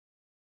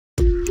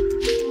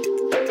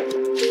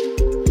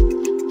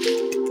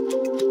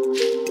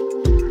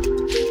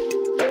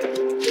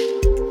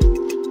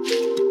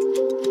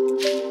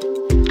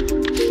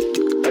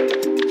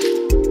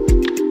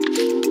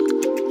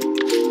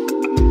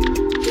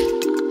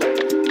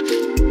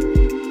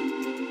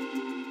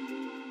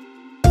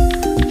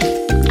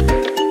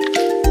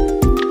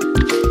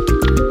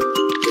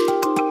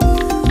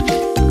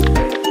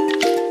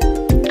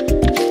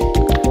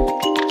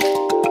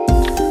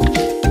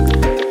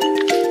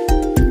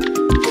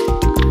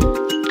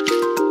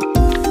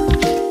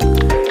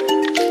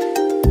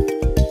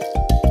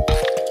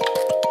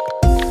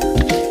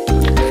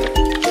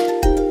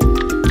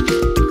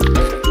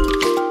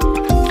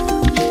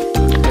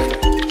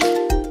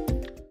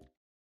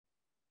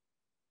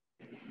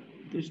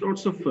There's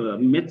lots of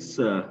myths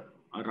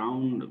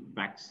around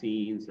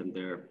vaccines, and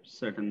there are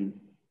certain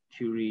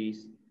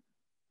theories.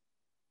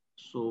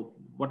 So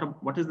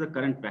what is the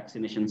current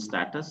vaccination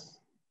status?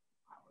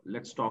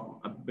 Let's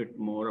talk a bit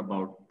more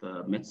about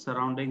the myths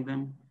surrounding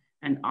them.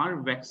 And are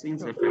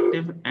vaccines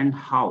effective, and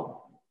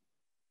how?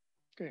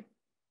 Okay.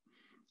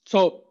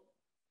 So,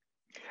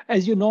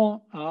 as you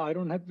know, I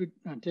don't have to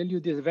tell you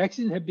this,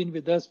 vaccines have been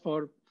with us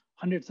for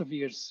hundreds of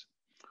years.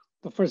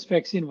 The first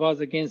vaccine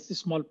was against the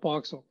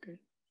smallpox, okay.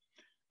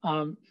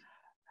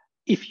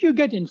 If you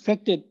get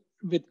infected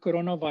with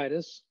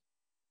coronavirus,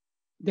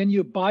 then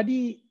your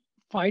body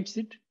fights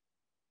it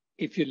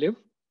if you live,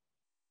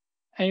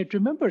 and it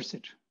remembers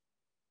it.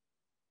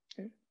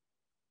 Okay?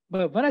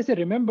 But when I say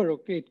remember,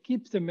 okay, it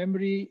keeps the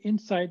memory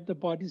inside the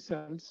body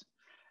cells.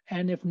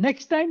 And if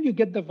next time you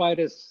get the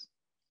virus,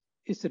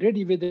 it's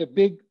ready with a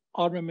big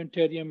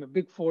armamentarium, a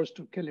big force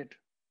to kill it.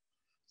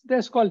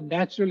 That's called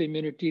natural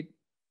immunity,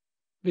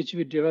 which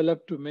we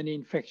develop to many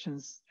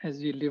infections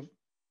as we live.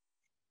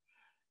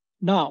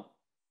 Now,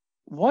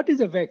 what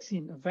is a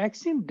vaccine? A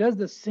vaccine does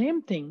the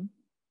same thing,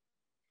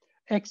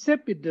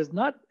 except it does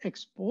not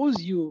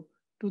expose you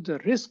to the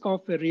risk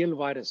of a real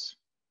virus.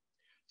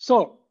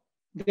 So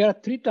there are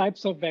three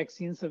types of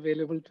vaccines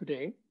available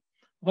today.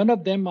 One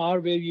of them are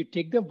where you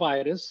take the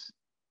virus,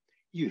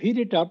 you heat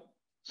it up,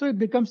 so it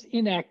becomes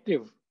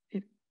inactive.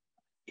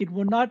 It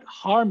will not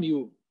harm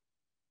you,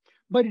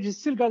 but it has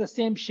still got the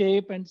same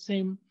shape and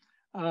same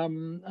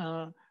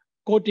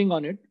coating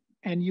on it,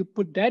 and you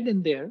put that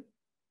in there.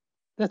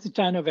 That's the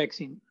China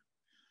vaccine.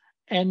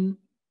 And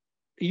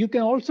you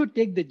can also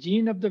take the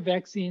gene of the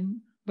vaccine,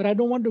 but I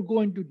don't want to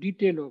go into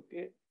detail,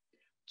 okay?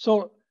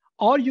 So,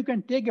 or you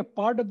can take a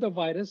part of the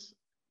virus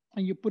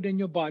and you put in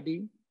your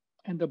body,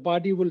 and the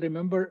body will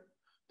remember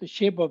the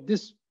shape of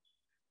this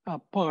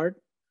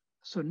part.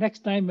 So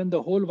next time when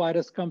the whole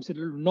virus comes, it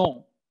will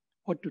know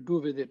what to do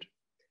with it.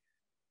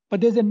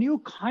 But there's a new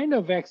kind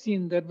of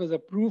vaccine that was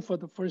approved for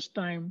the first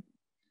time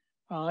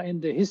in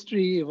the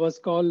history. It was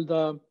called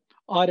the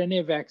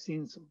RNA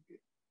vaccines.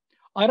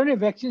 RNA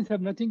vaccines have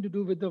nothing to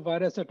do with the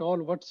virus at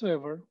all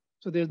whatsoever,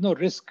 so there's no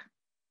risk.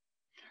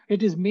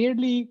 It is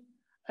merely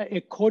a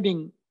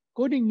coding.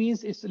 Coding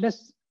means it's,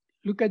 let's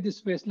look at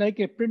this way, it's like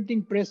a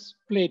printing press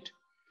plate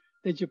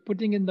that you're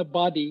putting in the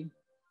body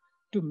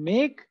to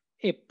make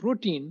a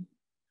protein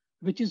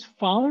which is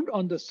found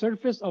on the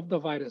surface of the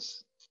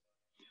virus.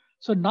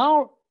 So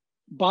now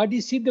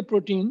body sees the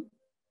protein,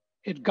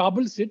 it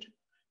gobbles it.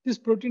 This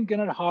protein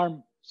cannot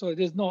harm, so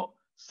there's no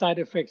side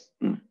effects.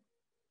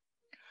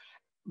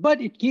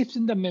 But it keeps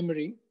in the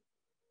memory.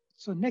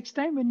 So next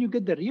time when you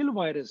get the real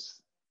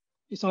virus,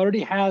 it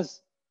already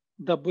has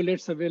the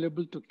bullets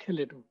available to kill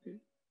it. Okay?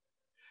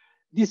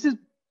 This is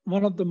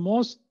one of the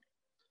most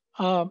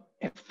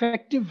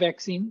effective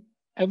vaccine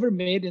ever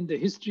made in the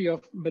history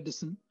of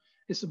medicine.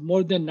 It's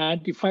more than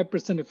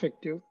 95%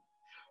 effective.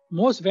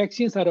 Most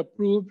vaccines are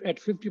approved at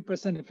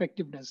 50%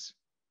 effectiveness.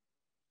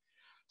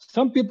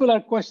 Some people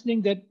are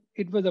questioning that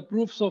it was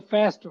approved so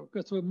fast,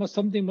 okay, so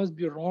something must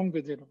be wrong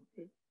with it.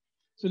 Okay?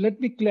 So let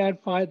me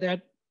clarify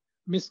that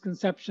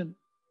misconception.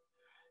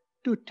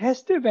 To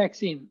test a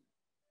vaccine,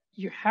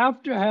 you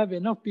have to have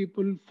enough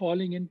people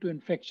falling into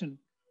infection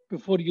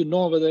before you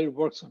know whether it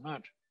works or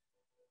not.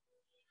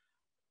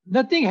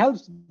 Nothing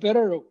helps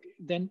better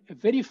than a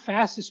very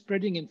fast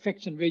spreading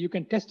infection where you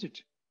can test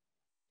it.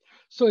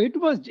 So it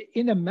was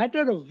in a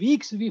matter of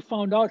weeks, we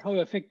found out how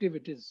effective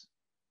it is.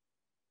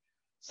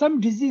 Some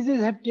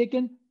diseases have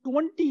taken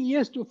 20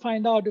 years to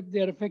find out if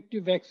they're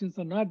effective vaccines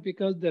or not,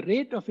 because the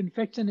rate of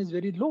infection is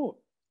very low.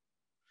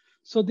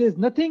 So there's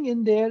nothing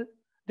in there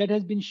that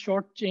has been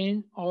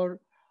shortchanged or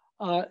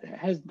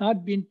has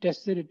not been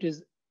tested. It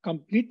is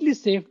completely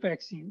safe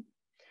vaccine.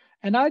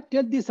 And I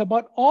tell this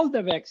about all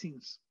the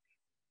vaccines.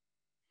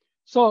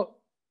 So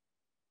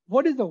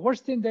what is the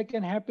worst thing that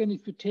can happen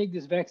if you take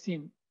this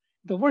vaccine?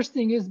 The worst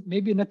thing is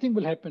maybe nothing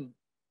will happen,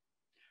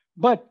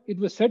 but it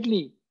will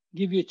certainly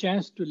give you a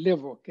chance to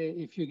live, okay,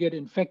 if you get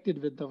infected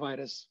with the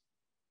virus.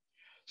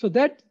 So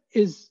that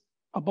is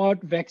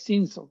about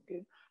vaccines,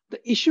 okay.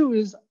 The issue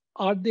is,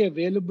 are they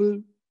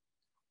available?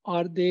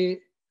 Are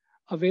they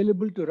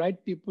available to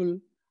right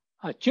people?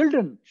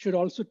 Children should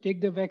also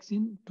take the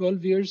vaccine,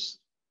 12 years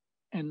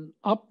and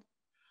up.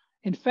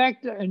 In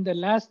fact, in the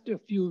last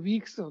few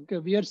weeks, okay,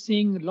 we are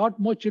seeing a lot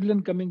more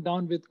children coming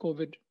down with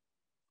COVID,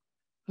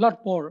 a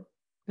lot more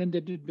than they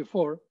did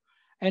before.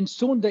 And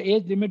soon the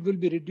age limit will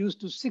be reduced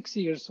to 6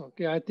 years,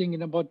 okay, I think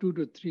in about 2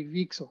 to 3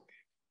 weeks, okay.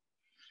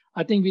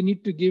 I think we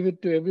need to give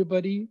it to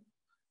everybody.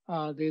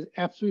 There's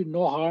absolutely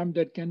no harm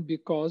that can be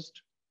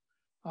caused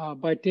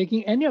by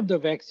taking any of the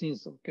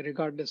vaccines, okay,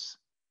 regardless.